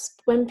breakups.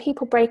 When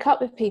people break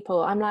up with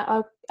people, I'm like,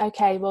 oh,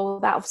 okay, well,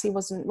 that obviously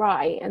wasn't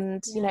right,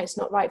 and it's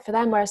not right for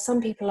them. Whereas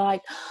some people are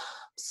like,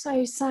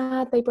 so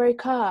sad they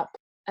broke up.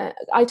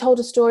 I told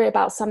a story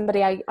about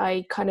somebody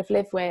I kind of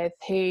live with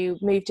who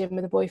moved in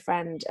with a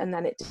boyfriend and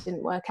then it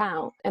didn't work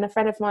out, and a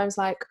friend of mine was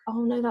like,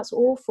 oh no, that's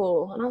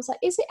awful. And I was like,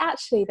 is it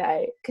actually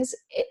though? Because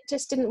it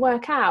just didn't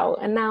work out,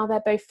 and now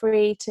they're both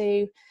free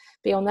to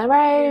be on their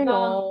own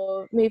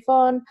or move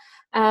on.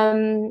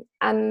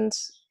 And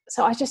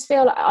so I just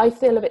feel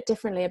a bit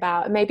differently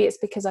about, and maybe it's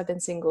because I've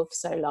been single for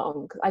so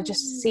long, I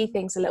just see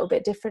things a little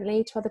bit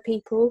differently to other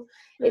people.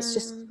 It's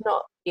just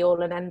not the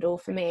all and end all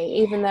for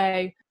me, even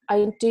though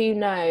I do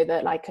know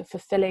that like a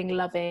fulfilling,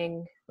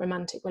 loving,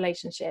 romantic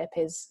relationship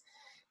is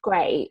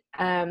great.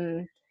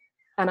 And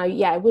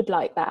I would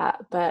like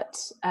that, but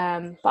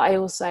I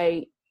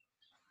also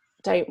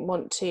don't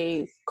want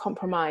to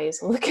compromise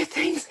all the good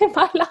things in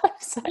my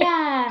life. So.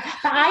 Yeah,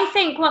 but I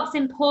think what's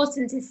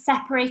important is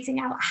separating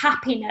out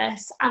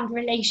happiness and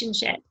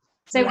relationship.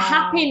 So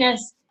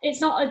happiness,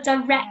 it's not a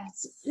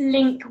direct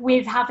link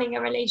with having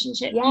a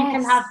relationship. You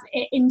can have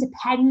it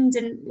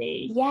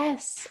independently.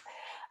 Yes,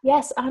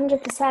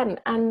 100%.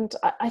 And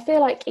I feel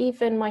like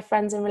even my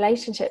friends in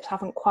relationships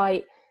haven't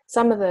quite,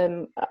 some of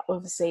them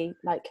obviously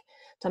like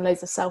done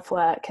loads of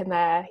self-work, and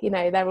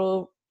they're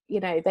all,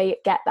 they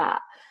get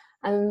that.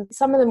 And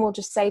some of them will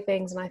just say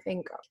things and I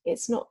think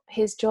it's not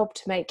his job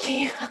to make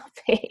you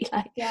happy.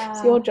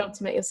 It's your job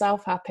to make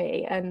yourself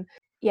happy. And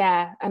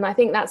I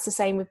think that's the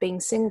same with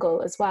being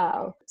single as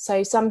well.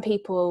 So some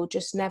people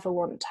just never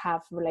want to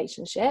have a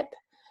relationship.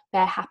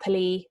 They're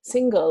happily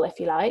single, if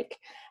you like.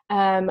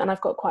 And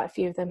I've got quite a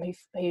few of them who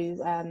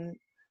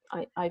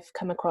I've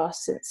come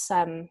across since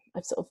I've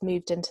sort of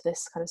moved into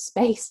this kind of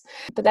space.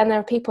 But then there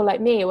are people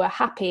like me who are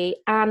happy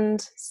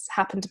and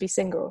happen to be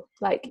single.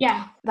 Like,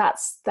 yeah,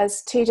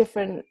 there's two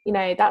different,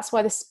 that's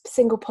why this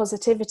single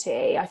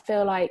positivity, I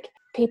feel like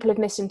people have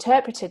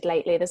misinterpreted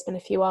lately. There's been a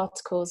few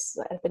articles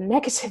that have been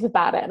negative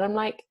about it, and I'm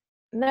like,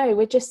 no,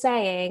 we're just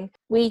saying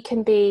we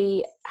can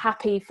be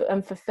happy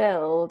and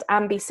fulfilled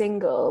and be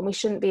single, and we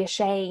shouldn't be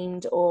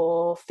ashamed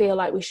or feel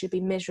like we should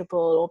be miserable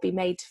or be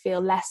made to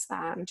feel less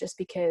than just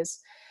because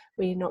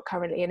we're not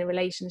currently in a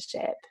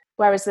relationship.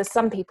 Whereas there's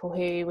some people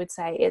who would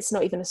say it's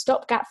not even a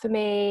stopgap for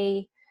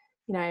me,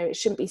 it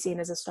shouldn't be seen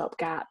as a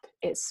stopgap.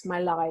 It's my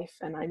life,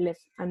 and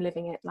I'm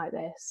living it like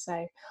this.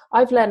 So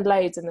I've learned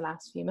loads in the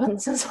last few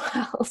months as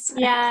well. So.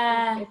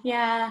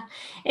 Yeah.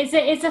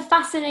 It's a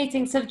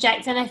fascinating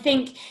subject, and I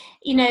think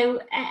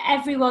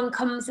everyone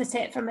comes at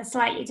it from a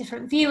slightly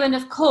different view, and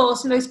of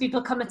course most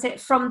people come at it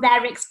from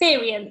their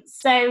experience.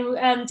 So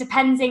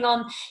depending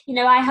on,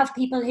 I have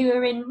people who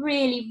are in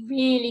really,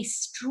 really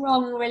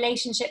strong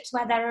relationships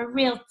where they're a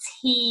real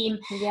team,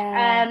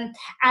 and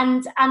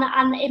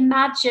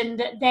imagine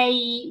that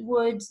they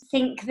would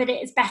think that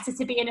it is better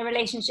to be in a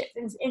relationship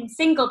than in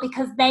single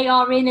because they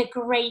are in a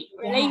great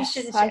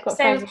relationship. Yes, I've got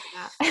friends like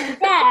that.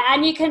 Yeah,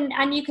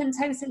 and you can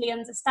totally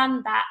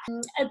understand that.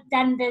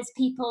 Then there's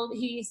people who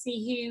you see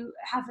who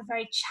have a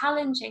very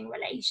challenging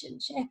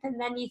relationship,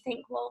 and then you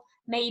think, well,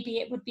 maybe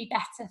it would be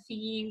better for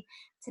you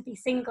to be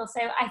single.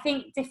 So I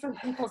think different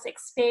people's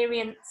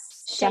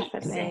experience shapes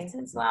it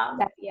as well.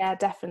 Yeah,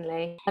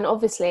 definitely. And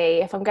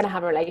obviously, if I'm going to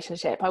have a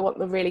relationship, I want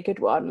the really good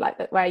one, like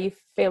that, where you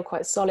feel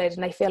quite solid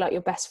and they feel like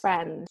your best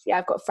friend. Yeah,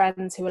 I've got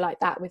friends who are like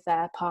that with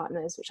their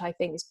partners, which I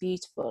think is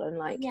beautiful. And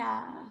like,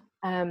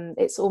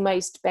 it's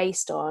almost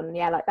based on,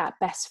 like that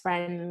best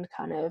friend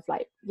kind of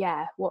like,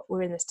 what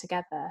we're in this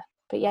together.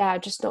 But yeah,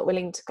 I'm just not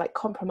willing to like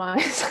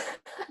compromise.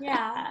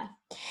 Yeah.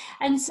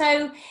 And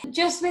so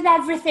just with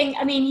everything,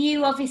 I mean,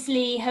 you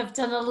obviously have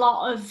done a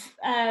lot of,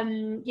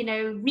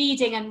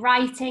 reading and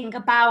writing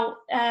about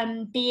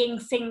being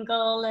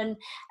single and,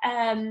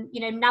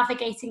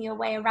 navigating your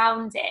way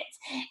around it.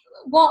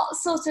 What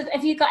sort of,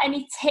 have you got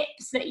any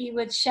tips that you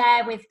would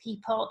share with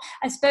people?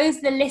 I suppose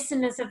the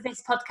listeners of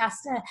this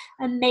podcast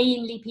are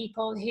mainly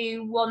people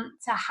who want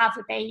to have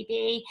a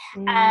baby,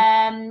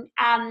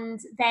 and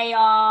they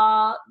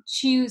are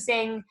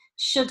choosing,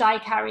 should I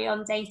carry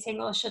on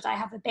dating or should I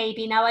have a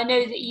baby? Now, I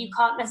know that you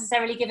can't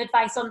necessarily give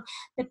advice on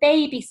the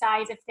baby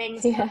side of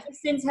things, but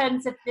just in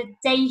terms of the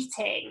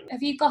dating,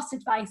 have you got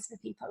advice for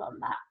people on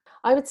that?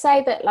 I would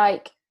say that,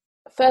 like,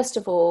 first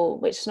of all,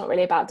 which is not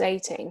really about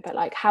dating, but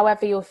like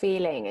however you're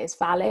feeling is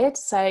valid.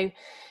 So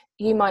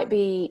you might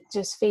be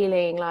just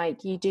feeling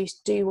like you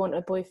do want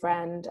a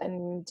boyfriend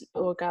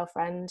or a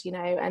girlfriend,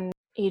 and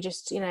you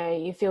just,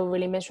 you feel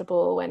really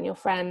miserable when your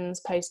friends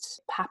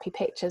post happy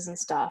pictures and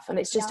stuff, and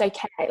it's just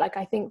okay. Like,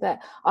 I think that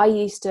I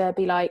used to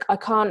be like, I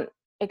can't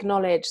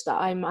acknowledge that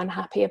I'm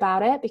unhappy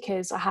about it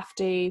because I have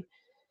to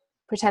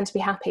pretend to be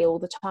happy all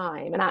the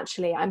time, and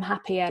actually I'm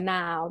happier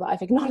now that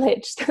I've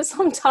acknowledged that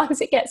sometimes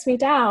it gets me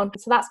down.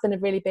 So that's been a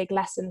really big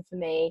lesson for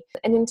me.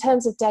 And in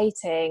terms of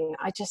dating,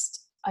 I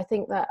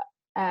think that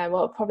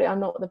probably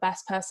I'm not the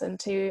best person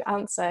to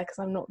answer because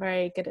I'm not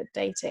very good at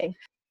dating,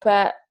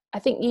 but I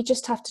think you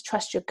just have to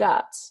trust your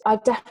gut.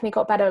 I've definitely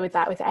got better with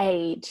that with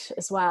age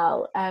as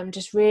well.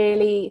 Just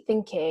really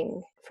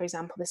thinking, for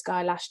example, this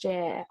guy last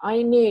year,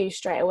 I knew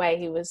straight away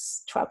he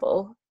was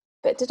trouble,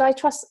 but did I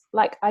trust?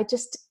 Like,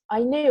 I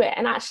knew it.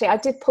 And actually I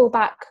did pull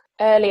back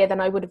earlier than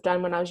I would have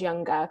done when I was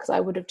younger, because I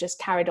would have just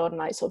carried on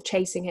like sort of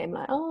chasing him,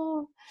 like,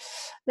 oh,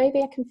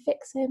 maybe I can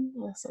fix him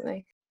or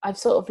something. I've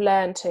sort of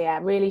learned to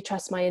really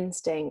trust my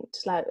instinct,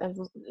 like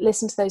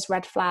listen to those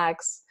red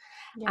flags.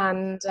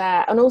 And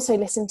also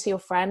listen to your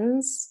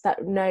friends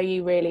that know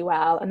you really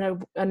well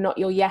and are not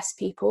your yes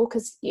people,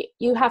 because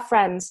you have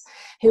friends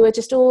who are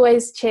just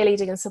always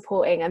cheerleading and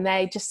supporting, and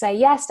they just say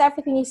yes to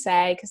everything you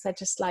say because they're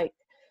just like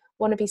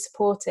want to be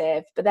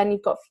supportive. But then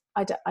you've got,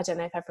 I don't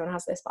know if everyone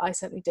has this, but I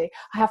certainly do,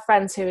 I have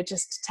friends who are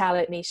just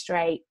telling me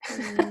straight.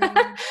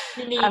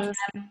 And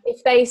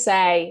if they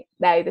say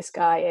no, this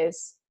guy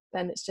is,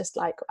 then it's just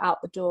like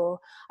out the door.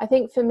 I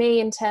think for me,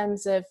 in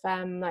terms of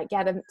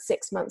the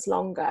 6 months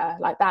longer,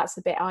 like that's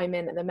the bit I'm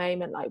in at the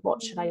moment, like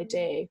what should I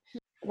do?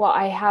 What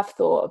I have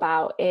thought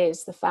about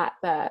is the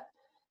fact that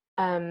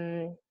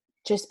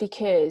just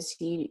because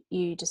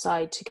you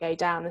decide to go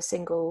down a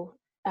single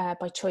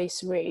by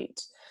choice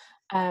route,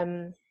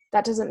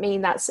 that doesn't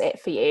mean that's it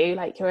for you.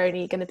 Like, you're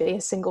only going to be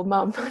a single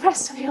mum for the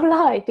rest of your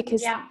life,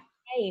 because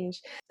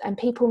change, and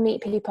people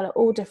meet people at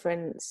all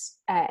different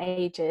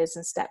ages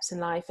and steps in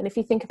life. And if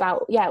you think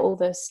about all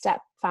the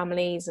step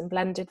families and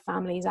blended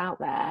families out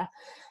there,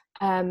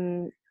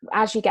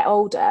 as you get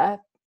older,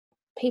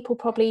 people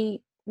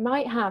probably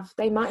might have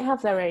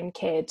their own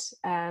kid,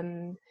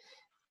 and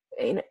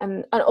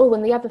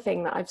the other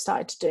thing that I've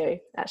started to do,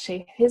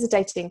 actually, here's a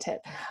dating tip.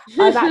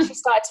 I've actually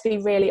started to be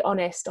really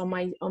honest on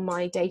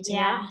my dating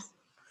apps,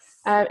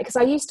 because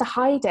I used to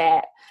hide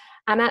it.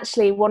 And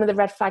actually, one of the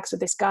red flags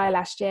with this guy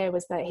last year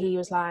was that he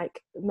was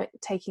like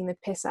taking the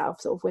piss out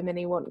of sort of women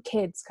who want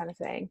kids kind of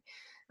thing.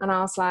 And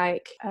I was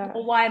like,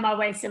 well, why am I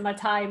wasting my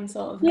time,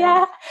 sort of thing?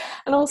 Yeah.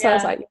 And also I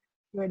was like,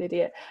 you're an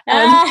idiot.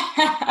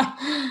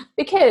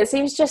 Because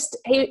he was just,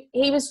 he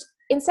was,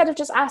 instead of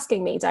just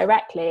asking me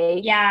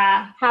directly,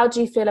 how do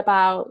you feel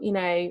about, you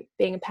know,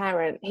 being a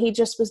parent? He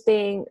just was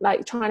being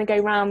like, trying to go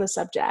around the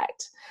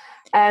subject.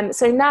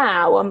 So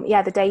now,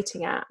 the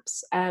dating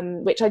apps,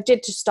 which I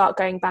did just start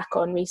going back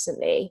on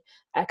recently,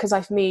 because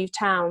I've moved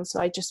town, so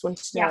I just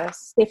wanted to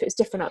see if it's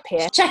different up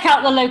here. Check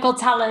out the local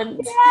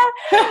talent.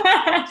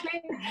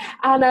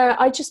 And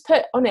I just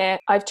put on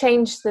it, I've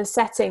changed the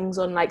settings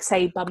on, like,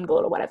 say, Bumble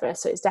or whatever,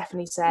 so it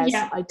definitely says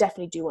I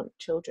definitely do want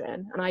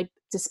children, and I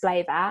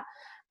display that.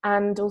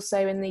 And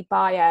also in the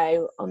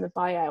bio,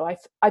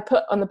 I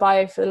put on the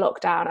bio for the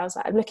lockdown, I was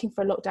like, I'm looking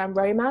for a lockdown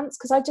romance,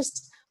 because I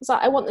was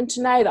like, I want them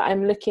to know that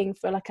I'm looking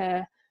for like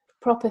a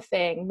proper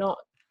thing, not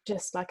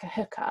just like a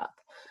hookup.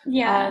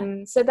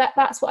 So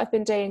that's what I've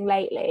been doing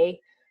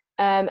lately,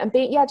 and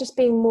just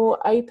being more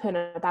open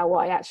about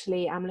what I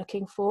actually am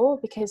looking for,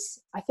 because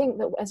I think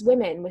that as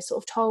women we're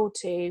sort of told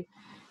to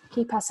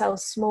keep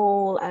ourselves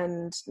small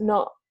and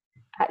not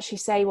actually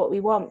say what we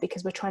want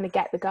because we're trying to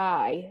get the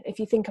guy. If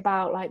you think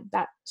about like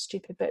that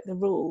stupid book, The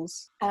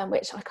Rules,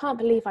 which I can't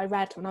believe I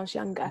read when I was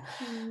younger,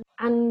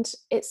 and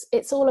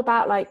it's all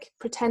about like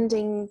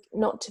pretending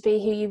not to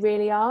be who you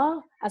really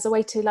are as a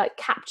way to like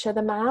capture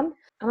the man.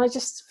 And I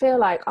just feel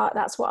like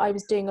that's what I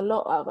was doing a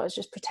lot of. I was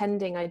just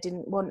pretending I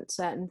didn't want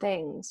certain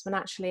things when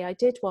actually I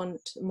did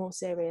want a more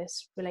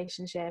serious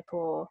relationship,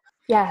 or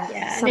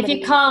and if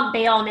you can't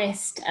be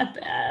honest,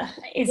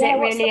 is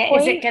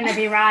it going to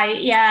be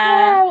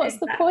right? What's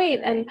the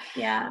point? And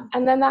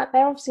then that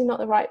they're obviously not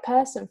the right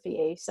person for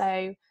you.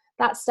 So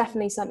that's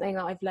definitely something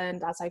that I've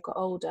learned as I got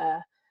older,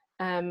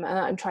 and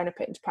I'm trying to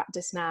put into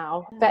practice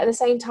now. But at the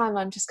same time,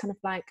 I'm just kind of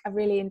like, I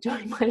really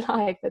enjoy my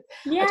life, but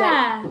I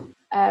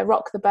don't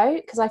rock the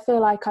boat, because I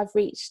feel like I've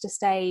reached a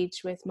stage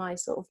with my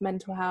sort of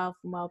mental health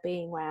and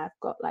well-being where I've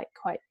got like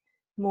quite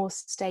more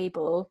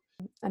stable.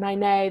 And I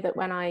know that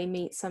when I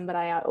meet somebody,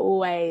 I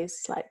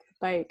always like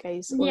the boat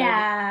goes all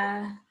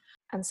over.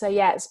 And so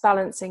it's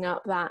balancing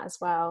up that as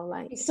well.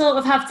 Like, you sort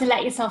of have to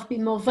let yourself be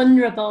more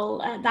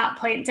vulnerable at that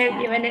point,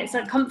 don't you? And it's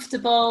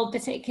uncomfortable,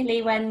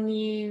 particularly when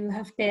you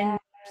have been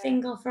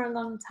single for a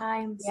long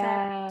time. So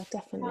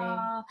definitely.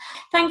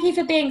 Thank you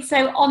for being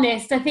so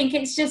honest. I think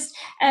it's just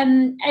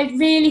I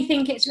really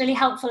think it's really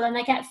helpful, and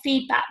I get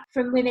feedback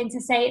from women to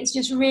say it's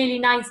just really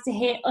nice to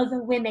hear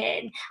other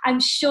women. I'm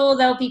sure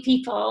there'll be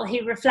people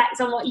who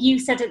reflect on what you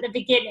said at the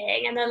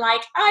beginning and they're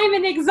like, I'm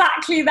in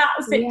exactly that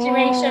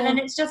situation. And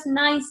it's just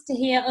nice to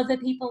hear other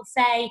people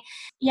say,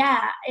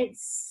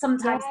 it's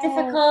sometimes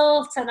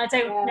difficult and I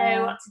don't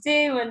know what to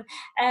do. And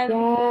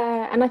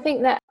and I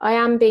think that I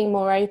am being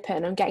more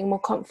open. I'm getting more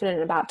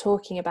confident about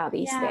talking about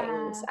these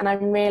things, and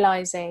I'm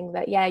realizing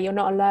that you're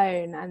not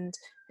alone. And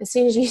as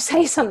soon as you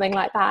say something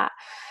like that,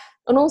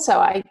 and also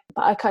I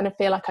kind of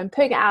feel like I'm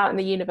putting it out in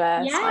the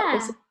universe, like,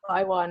 this is what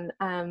I want,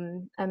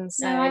 and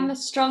so I'm a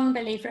strong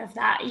believer of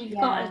that.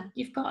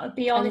 You've got to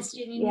be honest,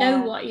 and you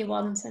know what you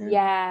want, and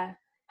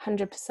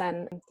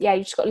 100%.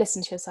 You just got to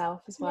listen to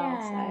yourself as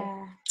well.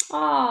 So.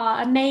 Oh,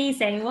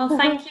 amazing. Well,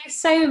 thank you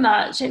so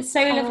much. It's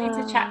so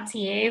lovely to chat to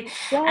you.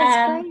 It's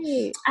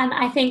great. And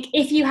I think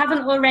if you haven't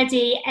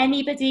already,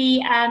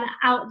 anybody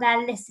out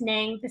there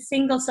listening, the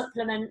Single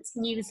Supplement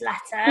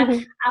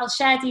newsletter, I'll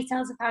share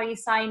details of how you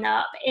sign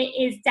up. It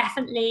is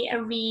definitely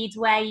a read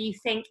where you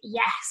think,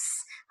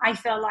 yes, I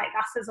feel like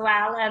that as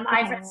well.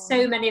 I've read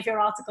so many of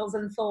your articles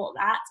and thought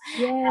that.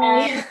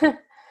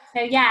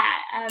 So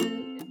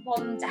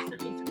one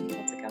definitely for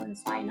people to go and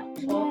sign up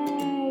for.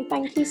 Yay,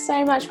 thank you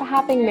so much for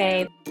having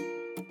me.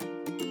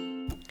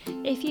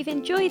 If you've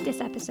enjoyed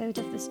this episode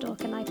of the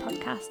Stalk and I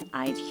podcast,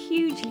 I'd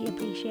hugely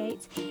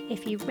appreciate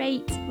if you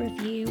rate,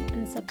 review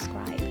and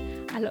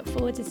subscribe. I look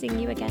forward to seeing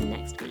you again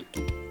next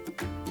week.